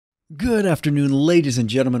Good afternoon, ladies and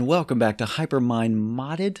gentlemen. Welcome back to Hypermine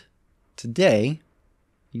Modded. Today,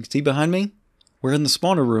 you can see behind me, we're in the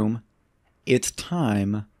spawner room. It's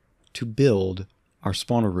time to build our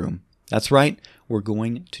spawner room. That's right, we're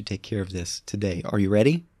going to take care of this today. Are you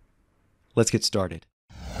ready? Let's get started.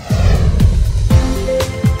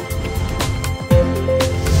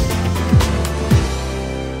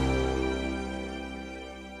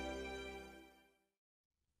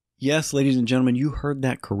 Yes, ladies and gentlemen, you heard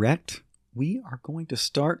that correct. We are going to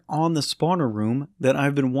start on the spawner room that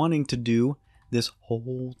I've been wanting to do this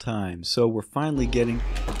whole time. So we're finally getting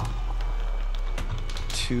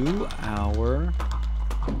to our...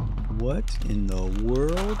 What in the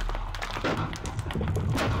world?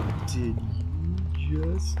 Did you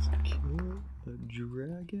just kill a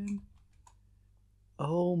dragon?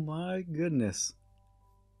 Oh my goodness.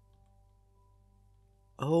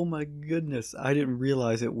 Oh my goodness, I didn't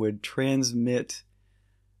realize it would transmit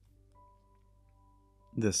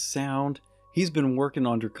the sound. He's been working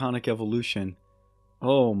on Draconic Evolution.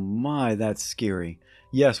 Oh my, that's scary.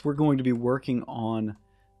 Yes, we're going to be working on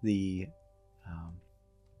the...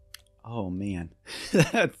 oh man,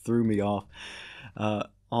 that threw me off.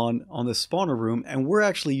 On the spawner room, and we're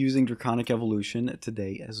actually using Draconic Evolution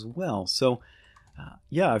today as well. So...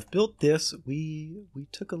 yeah, I've built this. We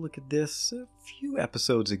took a look at this a few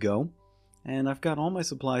episodes ago, and I've got all my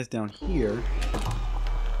supplies down here.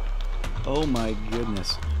 Oh my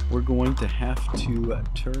goodness. We're going to have to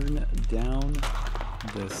turn down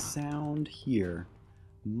the sound here.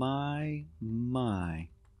 My.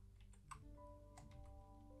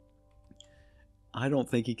 I don't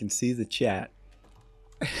think he can see the chat.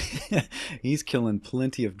 He's killing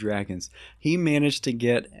plenty of dragons. He managed to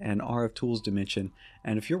get an RF Tools dimension,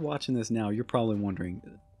 and if you're watching this now, you're probably wondering,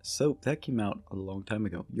 so that came out a long time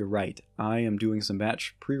ago. You're right. I am doing some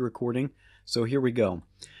batch pre-recording, so here we go.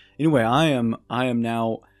 Anyway, I am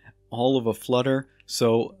now all of a flutter,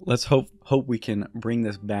 so let's hope we can bring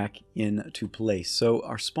this back into place. So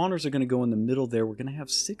our spawners are going to go in the middle there. We're going to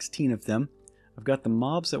have 16 of them. I've got the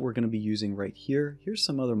mobs that we're going to be using right here. Here's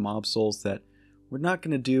some other mob souls that we're not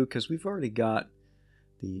going to do because we've already got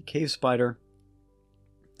the cave spider,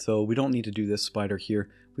 so we don't need to do this spider here.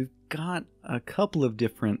 We've got a couple of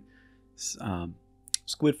different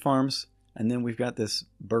squid farms, and then we've got this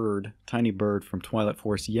bird, tiny bird from Twilight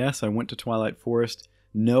Forest. Yes, I went to Twilight Forest.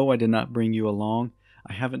 No, I did not bring you along.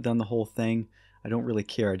 I haven't done the whole thing. I don't really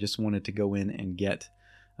care. I just wanted to go in and get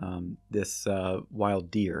this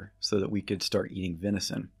wild deer so that we could start eating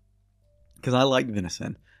venison, because I like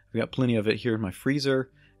venison. I've got plenty of it here in my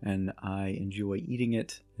freezer, and I enjoy eating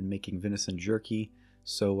it and making venison jerky.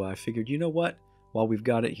 So I figured, you know what? While we've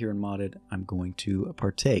got it here in Modded, I'm going to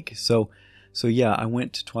partake. So yeah, I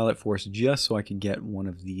went to Twilight Forest just so I could get one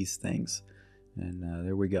of these things. And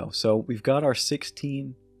there we go. So we've got our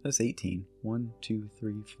 16, that's 18. 1, 2,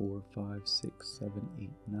 3, 4, 5, 6, 7, 8,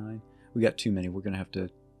 9. We got too many. We're going to have to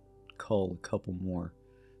cull a couple more.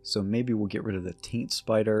 So maybe we'll get rid of the taint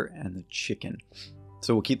spider and the chicken.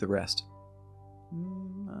 So we'll keep the rest.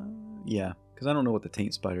 Yeah, because I don't know what the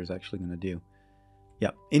taint spider is actually going to do. Yeah,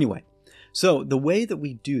 anyway. So the way that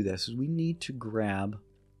we do this is we need to grab...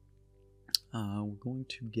 we're going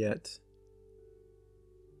to get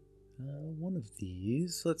one of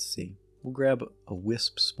these. Let's see. We'll grab a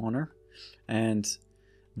wisp spawner. And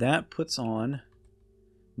that puts on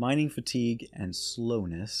mining fatigue and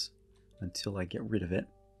slowness until I get rid of it.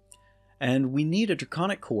 And we need a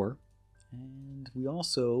draconic core. And we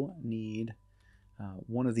also need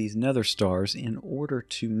one of these nether stars in order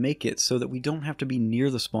to make it so that we don't have to be near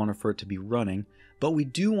the spawner for it to be running, but we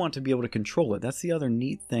do want to be able to control it. That's the other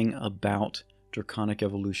neat thing about Draconic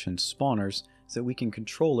Evolution spawners, is that we can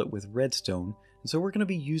control it with redstone. And so we're going to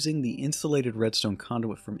be using the insulated redstone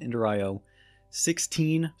conduit from Ender.io.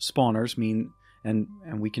 16 spawners mean, and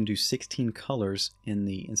we can do 16 colors in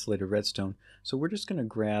the insulated redstone. So we're just going to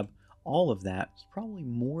grab all of that. It's probably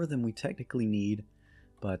more than we technically need,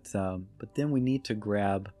 but then we need to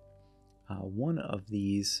grab one of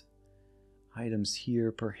these items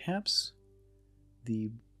here, perhaps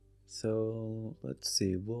so let's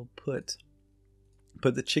see, we'll put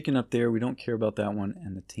the chicken up there. We don't care about that one,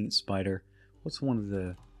 and the taint spider. What's one of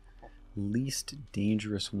the least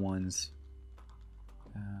dangerous ones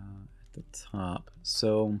at the top?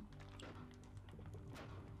 So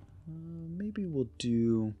maybe we'll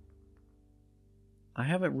do... I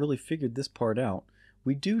haven't really figured this part out.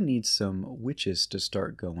 We do need some witches to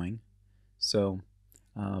start going. So,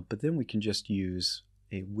 but then we can just use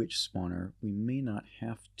a witch spawner. We may not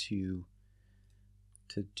have to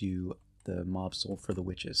do the mob soul for the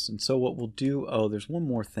witches. And so what we'll do, oh, there's one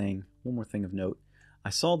more thing of note. I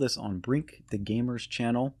saw this on Brink the Gamer's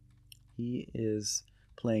channel. He is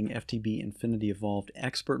playing FTB Infinity Evolved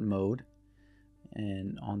Expert Mode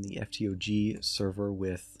and on the FTOG server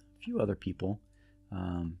with a few other people.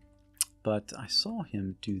 But I saw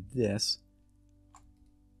him do this.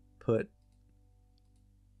 Put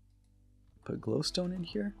glowstone in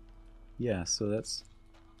here? Yeah, so that's...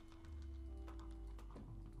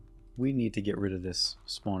 We need to get rid of this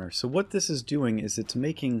spawner. So what this is doing is it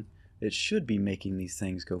should be making these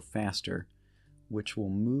things go faster, which will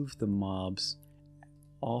move the mobs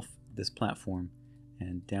off this platform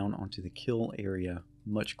and down onto the kill area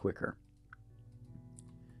much quicker.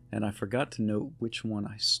 And I forgot to note which one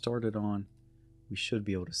I started on. We should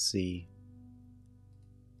be able to see.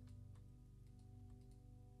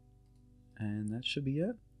 And that should be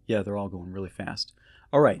it. Yeah, they're all going really fast.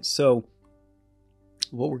 All right, so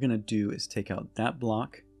what we're going to do is take out that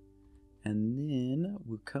block, and then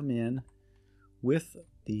we'll come in with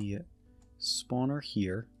the spawner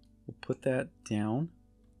here. We'll put that down.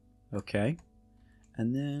 Okay.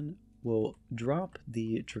 And then we'll drop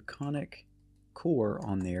the Draconic core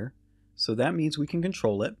on there. So that means we can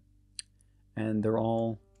control it. And they're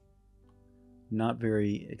all not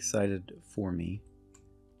very excited for me.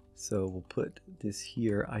 So we'll put this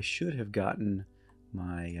here. I should have gotten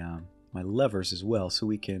my my levers as well, so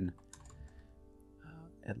we can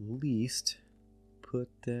at least put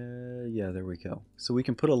yeah, there we go. So we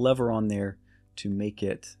can put a lever on there to make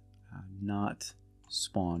it not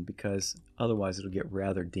spawn, because otherwise it'll get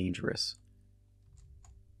rather dangerous.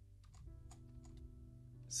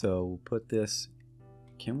 So we'll put this,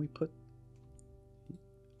 can we put,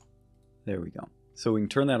 there we go. So we can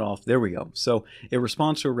turn that off. There we go. So it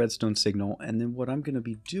responds to a redstone signal, and then what I'm going to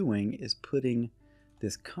be doing is putting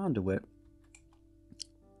this conduit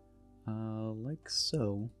like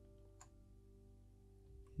so.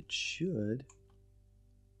 It should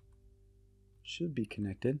be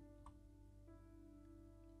connected.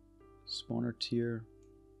 Spawner tier.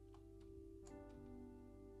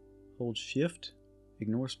 Hold shift.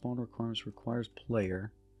 Ignore spawn requirements, requires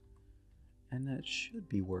player. And that should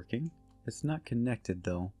be working. It's not connected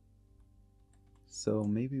though. So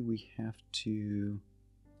maybe we have to...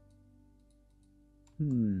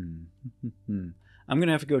 I'm going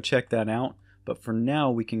to have to go check that out. But for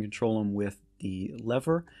now, we can control them with the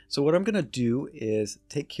lever. So what I'm going to do is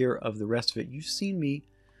take care of the rest of it. You've seen me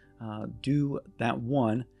do that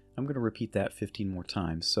one. I'm going to repeat that 15 more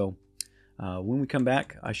times. So when we come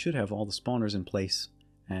back, I should have all the spawners in place,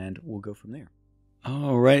 and we'll go from there.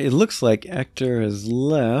 All right, it looks like Ector has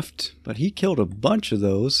left, but he killed a bunch of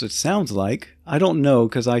those. It sounds like. I don't know,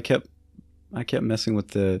 because I kept messing with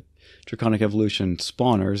the Draconic Evolution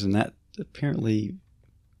spawners, and that apparently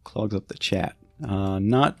clogs up the chat.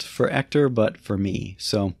 Not for Ector, but for me.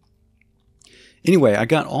 So anyway, I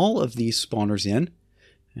got all of these spawners in,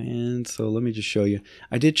 and so let me just show you.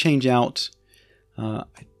 I did change out.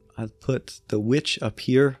 I put the witch up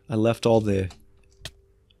here. I left all the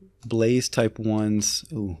blaze type ones.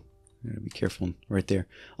 Ooh, gotta be careful right there.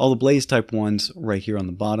 All the blaze type ones right here on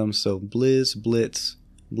the bottom. So Blizz, Blitz,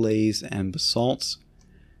 Blaze, and Basalts.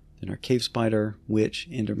 Then our cave spider, witch,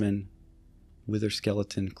 enderman, wither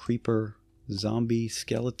skeleton, creeper, zombie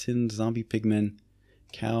skeleton, zombie pigman,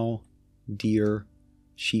 cow, deer,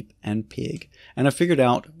 sheep, and pig. And I figured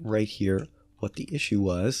out right here what the issue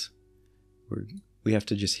was. We have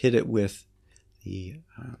to just hit it with the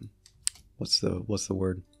what's the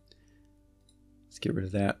word? Let's get rid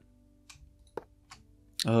of that.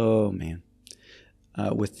 Oh man,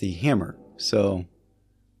 with the hammer. So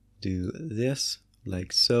do this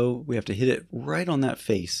like so. We have to hit it right on that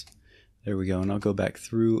face. There we go. And I'll go back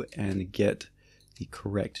through and get the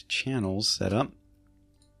correct channels set up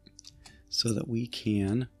so that we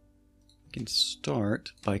can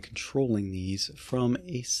start by controlling these from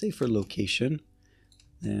a safer location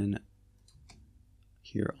than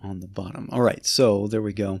here on the bottom. All right, so there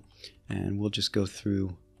we go. And we'll just go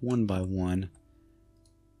through one by one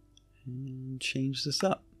and change this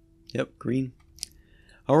up. Yep, green.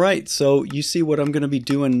 All right, so you see what I'm going to be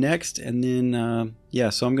doing next, and then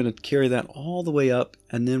yeah, so I'm going to carry that all the way up,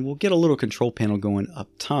 and then we'll get a little control panel going up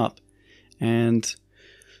top, and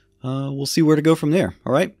we'll see where to go from there.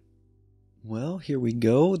 All right. Well, here we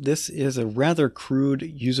go. This is a rather crude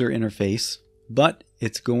user interface, but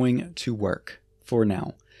it's going to work for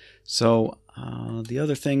now. So the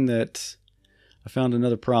other thing that I found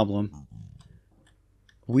another problem.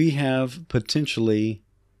 We have potentially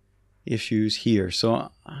issues here. So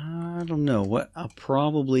I don't know what I'll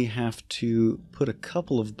probably have to put a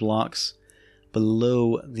couple of blocks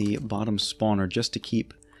below the bottom spawner just to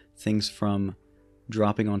keep things from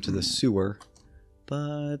dropping onto the sewer.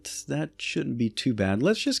 but that shouldn't be too bad.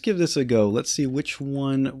 Let's just give this a go. Let's see which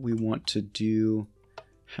one we want to do.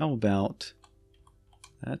 How about,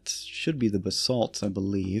 that should be the basalts, I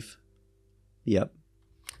believe. Yep.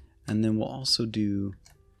 And then we'll also do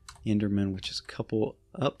Enderman, which is a couple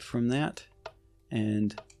up from that,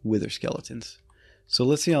 and wither skeletons. So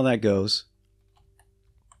let's see how that goes.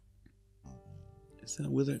 Is that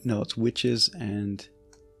wither? No, it's witches and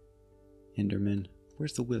Enderman.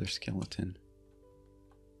 Where's the wither skeleton?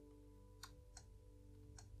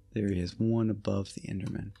 There he is, one above the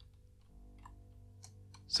Enderman.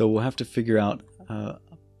 So we'll have to figure out a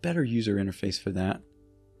better user interface for that.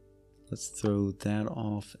 Let's throw that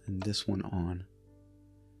off and this one on.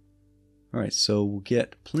 Alright, so we'll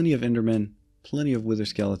get plenty of Endermen, plenty of wither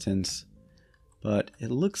skeletons, but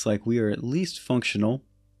it looks like we are at least functional,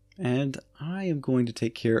 and I am going to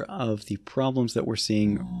take care of the problems that we're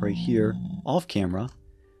seeing right here off camera.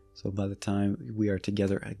 So by the time we are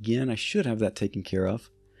together again, I should have that taken care of,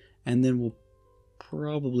 and then we'll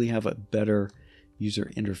probably have a better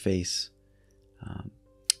user interface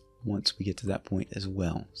once we get to that point as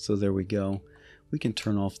well. So there we go. We can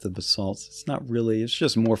turn off the basalts. It's not really, it's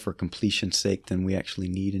just more for completion's sake than we actually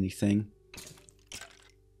need anything.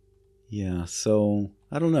 Yeah, so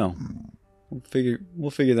I don't know.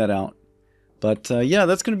 We'll figure that out. But yeah,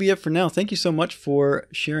 that's going to be it for now. Thank you so much for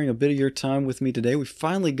sharing a bit of your time with me today. We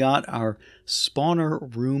finally got our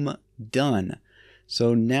spawner room done.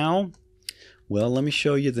 So now, well, let me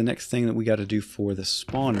show you the next thing that we got to do for the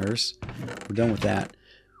spawners. We're done with that.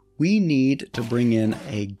 We need to bring in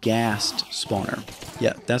a ghast spawner.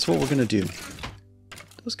 Yeah, that's what we're going to do.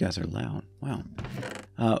 Those guys are loud. Wow.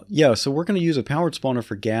 Yeah, so we're going to use a powered spawner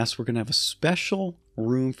for ghast. We're going to have a special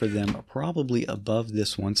room for them, probably above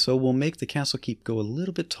this one. So we'll make the castle keep go a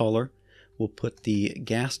little bit taller. We'll put the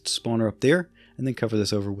ghast spawner up there and then cover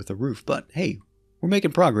this over with a roof. But hey, we're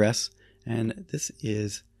making progress, and this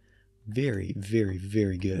is very, very,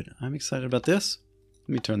 very good. I'm excited about this. Let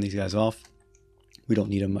me turn these guys off. We don't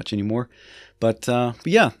need them much anymore. But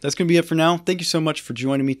yeah, that's going to be it for now. Thank you so much for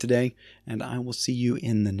joining me today, and I will see you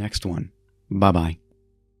in the next one. Bye-bye.